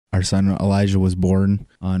Our son Elijah was born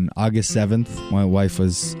on August 7th. My wife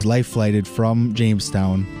was life flighted from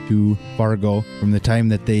Jamestown to Fargo. From the time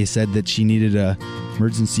that they said that she needed a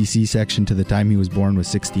emergency C-section to the time he was born was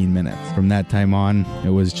 16 minutes. From that time on, it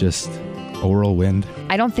was just a whirlwind.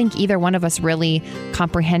 I don't think either one of us really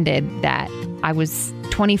comprehended that I was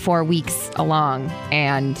 24 weeks along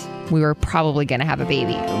and we were probably going to have a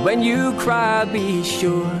baby. When you cry, be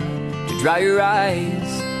sure to dry your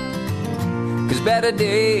eyes, 'cause better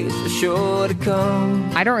days are sure to come.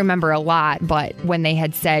 I don't remember a lot, but when they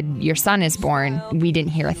had said, your son is born, we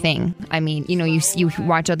didn't hear a thing. I mean, you know, you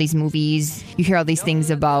watch all these movies, you hear all these things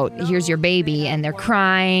about, here's your baby, and they're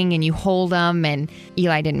crying, and you hold them, and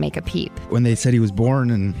Eli didn't make a peep. When they said he was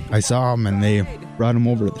born and I saw him and they brought him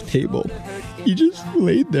over to the table, he just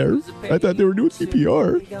laid there. I thought they were doing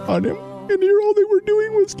CPR on him, and here all they were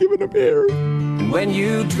doing was giving him air. And when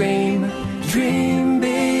you dream, dream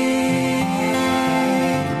big,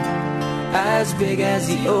 as big as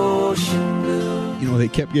the ocean blue. You know, they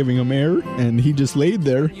kept giving him air, and he just laid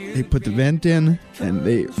there. They put the vent in, and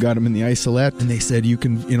they got him in the isolette, and they said, you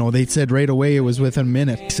can, you know, they said right away, it was within a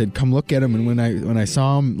minute. They said, come look at him, and when I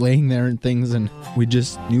saw him laying there and things, and we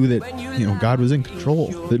just knew that, you know, God was in control.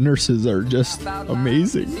 The nurses are just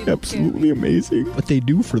amazing, absolutely amazing. What they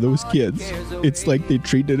do for those kids, it's like they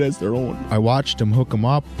treat it as their own. I watched him hook him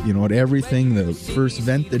up, you know, at everything. The first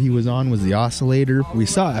vent that he was on was the oscillator. We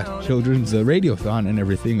saw Children's Radiothon and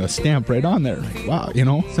everything, a stamp right on there. Like, wow, you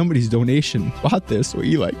know, somebody's donation bought this so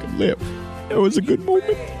Eli could live. It was a good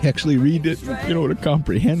moment. Actually read it, you know, to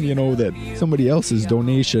comprehend, you know, that somebody else's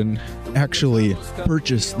donation actually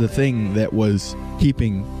purchased the thing that was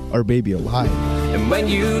keeping our baby alive. And when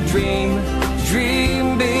you dream,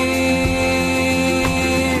 dream big,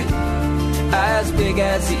 as big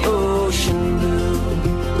as the ocean blue.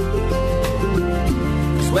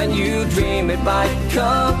 'Cause when you dream, it might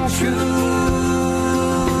come true.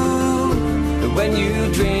 When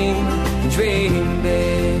you dream, dream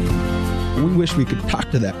big. We wish we could talk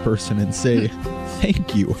to that person and say,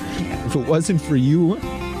 thank you. If it wasn't for you,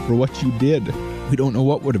 for what you did, we don't know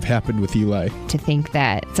what would have happened with Eli. To think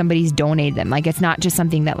that somebody's donated them, like it's not just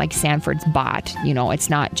something that like Sanford's bought, you know, it's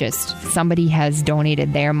not just somebody has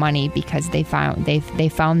donated their money because they found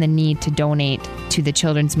the need to donate to the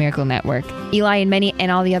Children's Miracle Network. Eli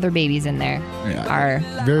and all the other babies in there are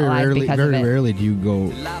very alive rarely. because Very of it. rarely do you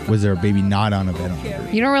go, was there a baby not on a ventilator?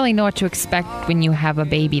 You don't really know what to expect when you have a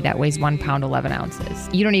baby that weighs 1 pound 11 ounces.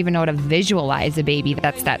 You don't even know how to visualize a baby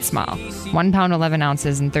that's that small. 1 pound 11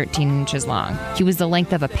 ounces and 13 inches long. He was the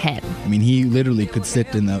length of a pen. I mean, he literally could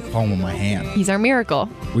sit in the palm of my hand. He's our miracle.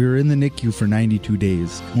 We were in the NICU for 92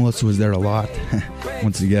 days. Melissa was there a lot.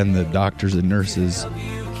 Once again, the doctors and nurses,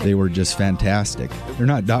 they were just fantastic. They're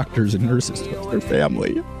not doctors and nurses, they're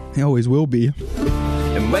family. They always will be.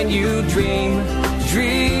 And when you dream,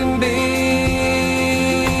 dream big,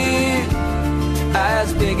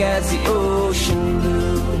 as big as the ocean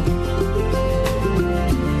blue.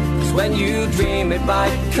 'Cause when you dream, it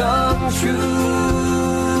might come true.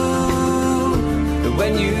 But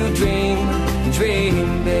when you dream,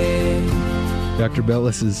 dream big. Dr.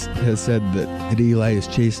 Bellis has said that Eli has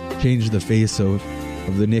changed the face of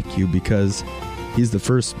the NICU because he's the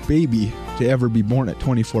first baby to ever be born at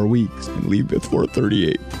 24 weeks and leave before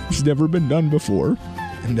 38. It's never been done before.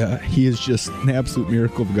 And he is just an absolute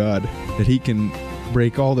miracle of God that he can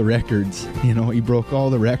break all the records. You know, he broke all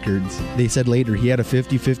the records. They said later he had a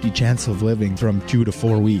 50-50 chance of living from 2 to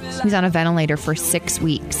 4 weeks. He was on a ventilator for 6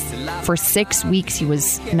 weeks. For 6 weeks, he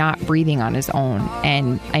was not breathing on his own.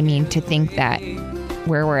 And I mean, to think that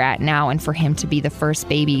where we're at now and for him to be the first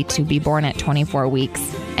baby to be born at 24 weeks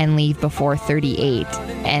and leave before 38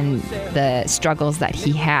 and the struggles that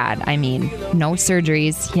he had. I mean, no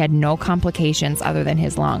surgeries. He had no complications other than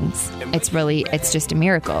his lungs. It's just a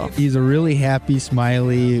miracle. He's a really happy,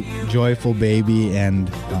 smiley, joyful baby, and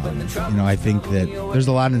you know, I think that there's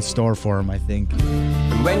a lot in store for him, I think.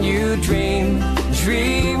 When you dream,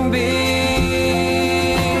 dream big,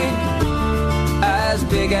 as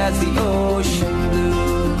big as the ocean blue.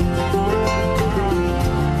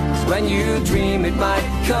 'Cause when you dream, it might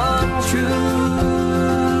come true.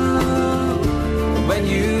 When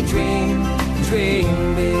you dream,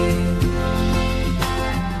 dream big.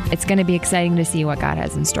 It's going to be exciting to see what God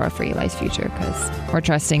has in store for Eli's future because we're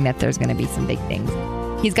trusting that there's going to be some big things.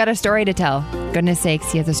 He's got a story to tell. Goodness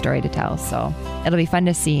sakes, he has a story to tell. So it'll be fun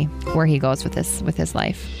to see where he goes with his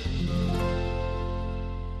life.